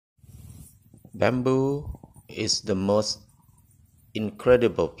Bamboo is the most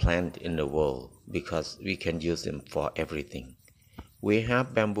incredible plant in the world because we can use them for everything. We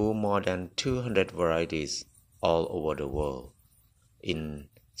have bamboo more than 200 varieties all over the world. In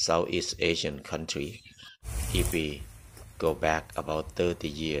Southeast Asian country, if we go back about 30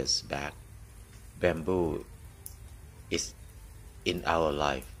 years back, bamboo is in our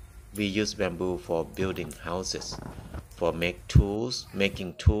life. We use bamboo for building houses, for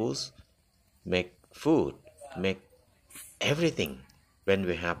making tools, make food, make everything. When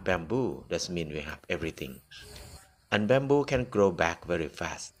we have bamboo, that means we have everything. And bamboo can grow back very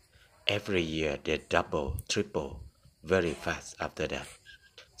fast. Every year they double, triple very fast after that.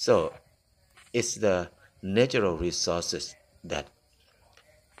 So it's the natural resources that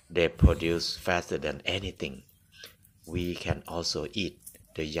they produce faster than anything. We can also eat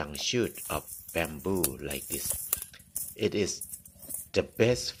the young shoot of bamboo like this. It is the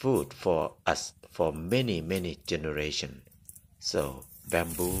best food for us for many generations. So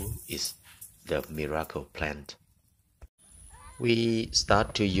bamboo is the miracle plant. We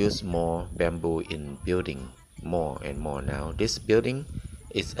start to use more bamboo in building more and more now. This building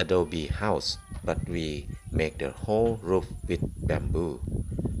is adobe house, but we make the whole roof with bamboo.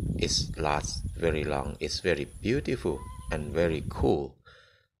 It lasts very long. It's very beautiful and very cool.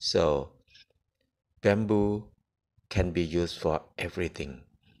 So bamboo can be used for everything.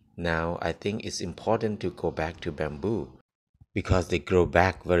 Now I think it's important to go back to bamboo because they grow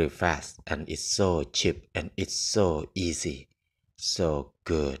back very fast and it's so cheap and it's so easy, so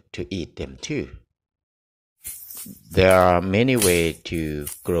good to eat them too. There are many ways to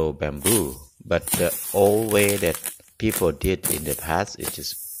grow bamboo, but the old way that people did in the past is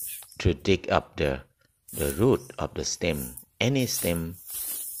just to dig up the root of the stem. Any stem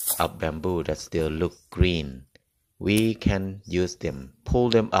of bamboo that still look green, we can use them,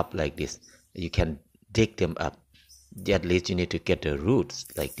 pull them up like this. You can dig them up. At least you need to get the roots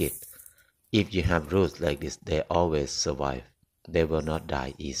like this. If you have roots like this, they always survive. They will not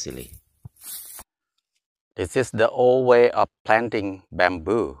die easily. This is the old way of planting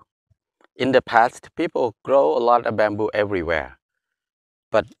bamboo. In the past, people grow a lot of bamboo everywhere.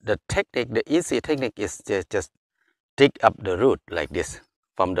 But the technique, the easy technique is just dig up the root like this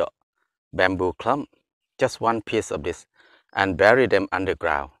from the bamboo clump, just one piece of this, and bury them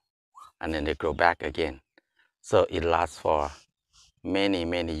underground, and then they grow back again. So it lasts for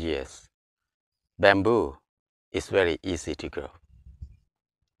many years. Bamboo is very easy to grow.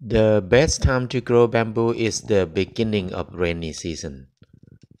 The best time to grow bamboo is the beginning of rainy season,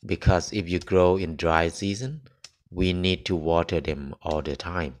 because if you grow in dry season, we need to water them all the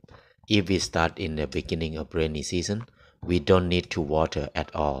time. If we start in the beginning of rainy season, we don't need to water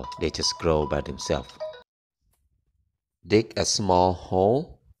at all. They just grow by themselves. Dig a small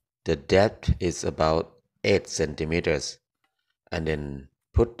hole. The depth is about 8 centimeters, and then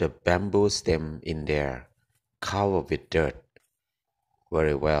put the bamboo stem in there, cover with dirt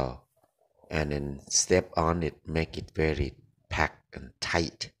very well, and then step on it, make it very packed and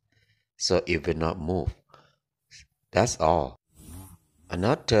tight so it will not move. That's all.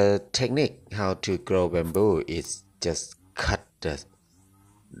 Another technique how to grow bamboo is just cut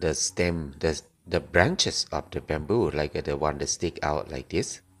the stem, the branches of the bamboo, like the one that stick out like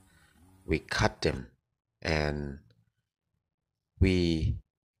this. We cut them, and we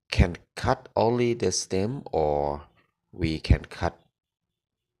can cut only the stem, or we can cut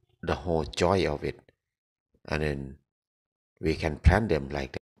the whole joint of it, and then we can plant them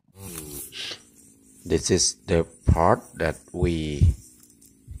like that. This is the part that we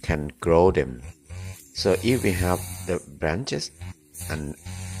can grow them. So if we have the branches and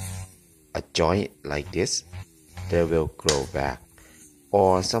a joint like this, they will grow back.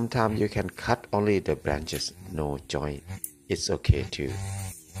 Or sometimes you can cut only the branches, no joint. It's okay too.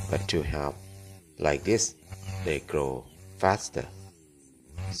 But to have like this, they grow faster.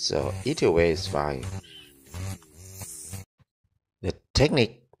 So either way is fine. The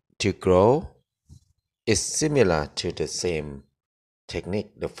technique to grow is similar to the same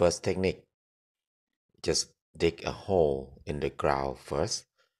technique, the first technique. Just dig a hole in the ground first,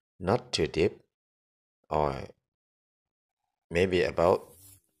 not too deep, or maybe about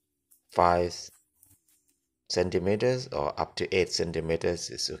 5 centimeters or up to 8 centimeters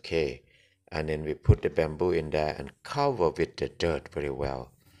is okay. And then we put the bamboo in there and cover with the dirt very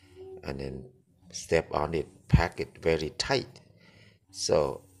well, and then step on it, pack it very tight.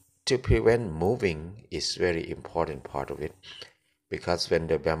 So to prevent moving is very important part of it, because when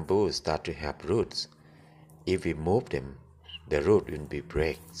the bamboo start to have roots, if we move them, the root will be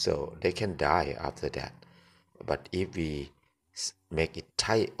break, so they can die after that. But if we make it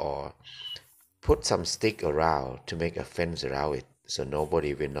tight or put some stick around to make a fence around it, so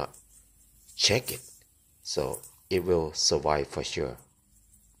nobody will not check it, so it will survive for sure.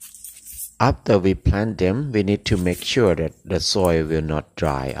 After we plant them, we need to make sure that the soil will not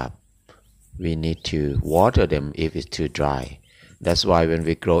dry up. We need to water them if it's too dry. That's why when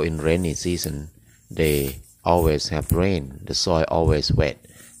we grow in rainy season, they always have rain, the soil always wet,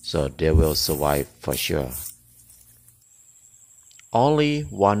 so they will survive for sure. Only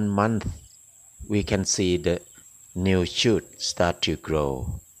 1 month we can see the new shoot start to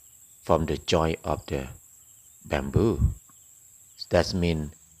grow from the joint of the bamboo. That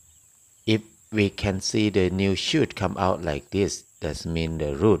means if we can see the new shoot come out like this, that means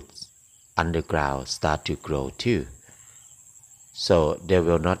the roots underground start to grow too. So they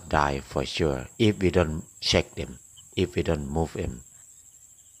will not die for sure if we don't check them, if we don't move them.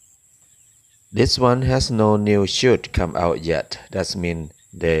 This one has no new shoot come out yet. That means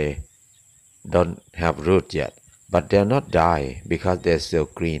they don't have root yet. But they're not die because they're still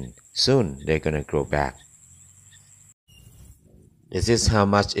green. Soon they're gonna grow back. This is how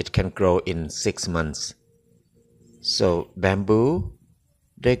much it can grow in 6 months. So bamboo,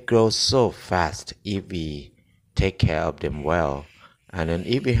 they grow so fast if we take care of them well. And then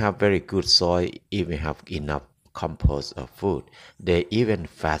if we have very good soil, if we have enough compost or food, they're even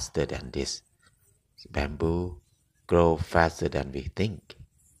faster than this. Bamboo grow faster than we think.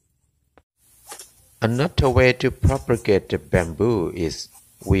 Another way to propagate the bamboo is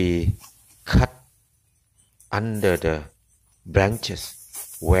we cut under the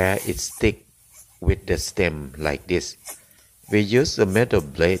branches where it sticks with the stem like this. We use a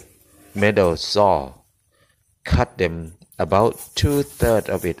metal saw, cut them about 2/3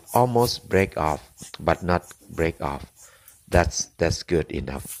 of it, almost break off, but not break off. That's good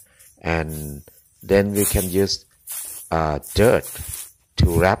enough. And then we can use dirt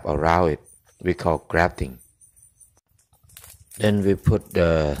to wrap around it. We call grafting. Then we put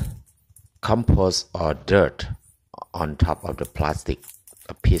the compost or dirt on top of the plastic,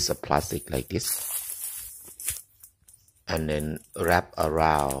 a piece of plastic like this, and then wrap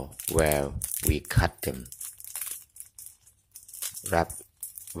around where we cut them. Wrap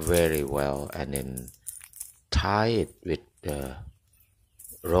very well and then tie it with the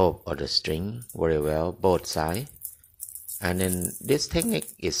rope or the string very well, both sides. And then this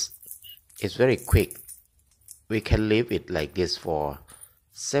technique is very quick. We can leave it like this for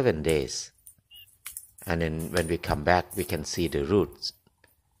 7 days. And then when we come back, we can see the roots.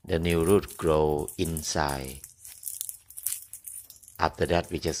 The new root grow inside. After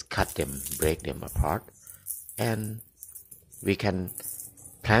that, we just cut them, break them apart, and we can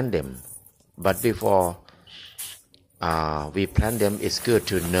plant them. But before we plant them, it's good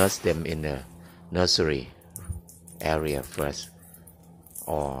to nurse them in the nursery area first.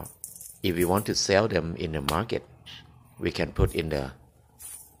 Or if we want to sell them in the market, we can put in the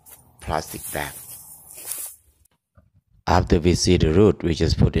plastic bag. After we see the root, we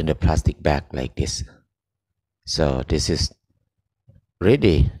just put in the plastic bag like this. So this is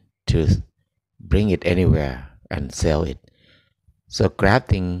ready to bring it anywhere and sell it. So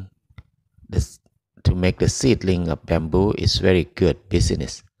grafting this to make the seedling of bamboo is very good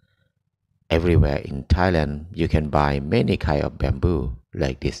business. Everywhere in Thailand, you can buy many kind of bamboo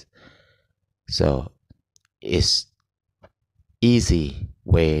like this. So it's easy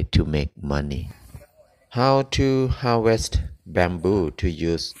way to make money. How to harvest bamboo to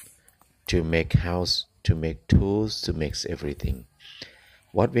use to make house, to make tools, to make everything.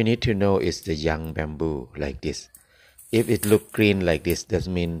 What we need to know is the young bamboo like this. If it look green like this, that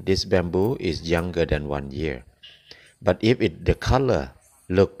means this bamboo is younger than 1 year. But if the color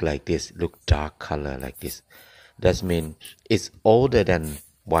look like this, look dark color like this, that means it's older than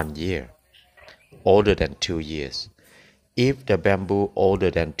 1 year, older than 2 years. If the bamboo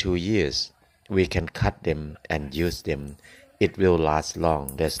older than 2 years, we can cut them and use them. It will last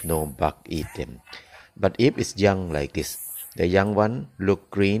long. There's no bug eat them. But if it's young like this, the young one look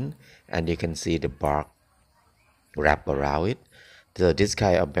green and you can see the bark wrap around it. So this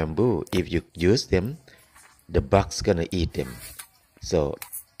kind of bamboo, if you use them, the bugs gonna eat them. So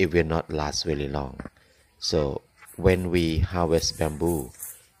it will not last very long. So when we harvest bamboo,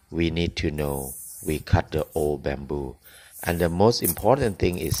 we need to know we cut the old bamboo. And the most important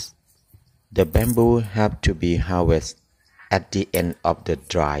thing is the bamboo have to be harvested at the end of the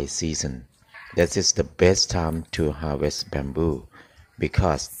dry season. This is the best time to harvest bamboo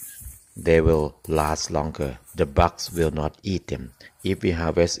because they will last longer. The bugs will not eat them. If we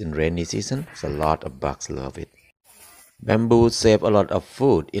harvest in rainy season, a lot of bugs love it. Bamboo save a lot of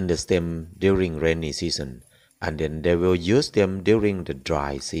food in the stem during rainy season, and then they will use them during the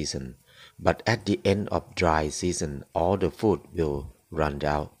dry season. But at the end of dry season, all the food will run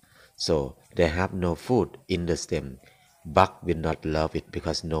out. So they have no food in the stem. Bug will not love it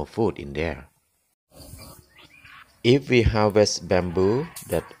because no food in there. If we harvest bamboo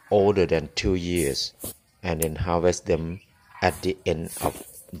that older than 2 years and then harvest them at the end of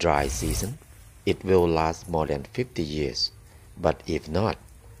dry season, it will last more than 50 years. But if not,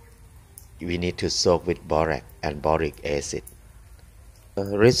 we need to soak with borax and boric acid.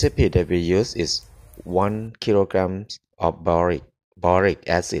 The recipe that we use is 1 kilogram of boric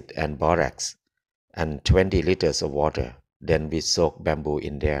acid and borax and 20 liters of water. Then we soak bamboo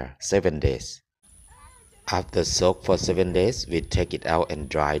in there 7 days. After soak for 7 days, we take it out and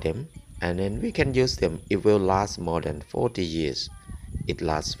dry them, and then we can use them. It will last more than 40 years. It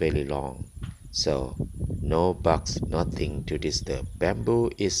lasts very long. So no bugs, nothing to disturb.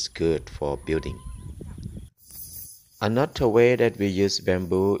 Bamboo is good for building. Another way that we use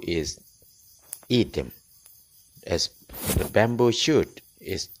bamboo is eat them. As the bamboo shoot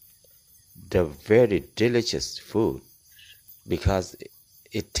is the very delicious food because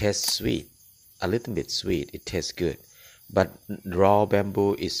it tastes sweet, a little bit sweet, it tastes good. But raw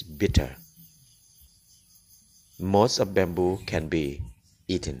bamboo is bitter. Most of bamboo can be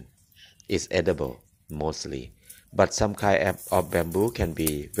eaten. It's edible mostly. But some kind of bamboo can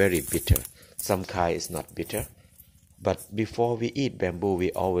be very bitter. Some kind is not bitter. But before we eat bamboo,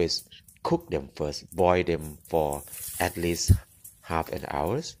 we always cook them first, boil them for at least half an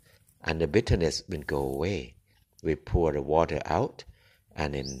hour, and the bitterness will go away. We pour the water out,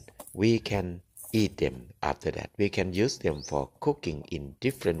 and then we can eat them after that. We can use them for cooking in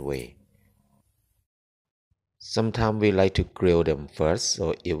different way. Sometimes we like to grill them first,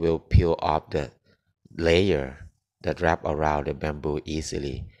 so it will peel off the layer that wrap around the bamboo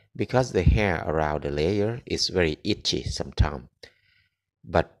easily, because the hair around the layer is very itchy sometimes.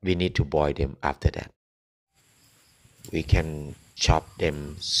 But we need to boil them after that. We can chop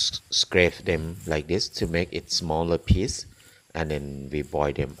them, scrape them like this to make it smaller piece, and then we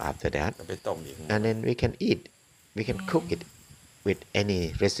boil them after that, and then we can eat. We can cook it with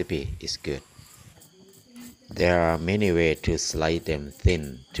any recipe. Is good. There are many ways to slice them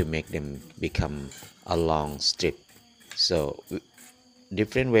thin to make them become a long strip. So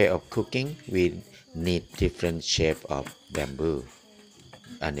different way of cooking, we need different shape of bamboo,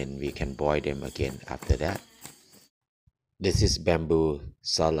 and then we can boil them again after that. This is bamboo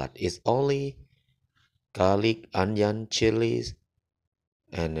salad. It's only garlic, onion, chilies,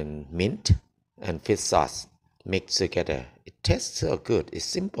 and then mint and fish sauce mixed together. It tastes so good. It's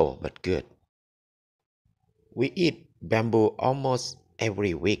simple but good. We eat bamboo almost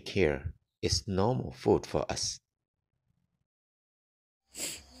every week here. It's normal food for us.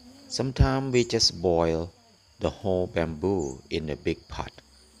 Sometimes we just boil the whole bamboo in a big pot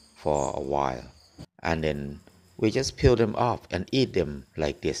for a while, and then we just peel them off and eat them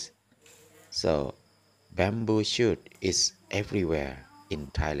like this. So bamboo shoot is everywhere in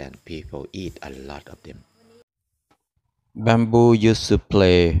Thailand. People eat a lot of them. Bamboo used to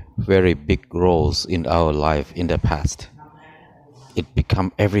play very big roles in our life in the past. It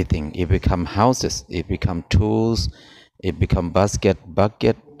become everything. It become houses, it become tools, it become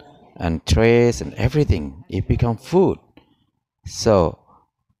bucket and trays and everything. It become food. So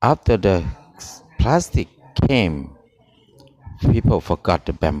after the plastic came, people forgot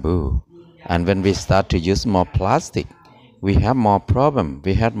the bamboo. And when we start to use more plastic, we have more problem.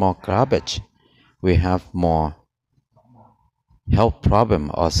 We have more garbage. We have more health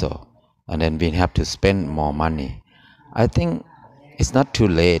problem also. And then we have to spend more money. I think it's not too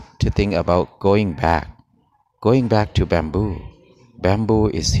late to think about going back to bamboo. Bamboo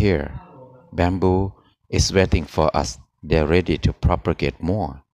is here. Bamboo is waiting for us. They're ready to propagate more.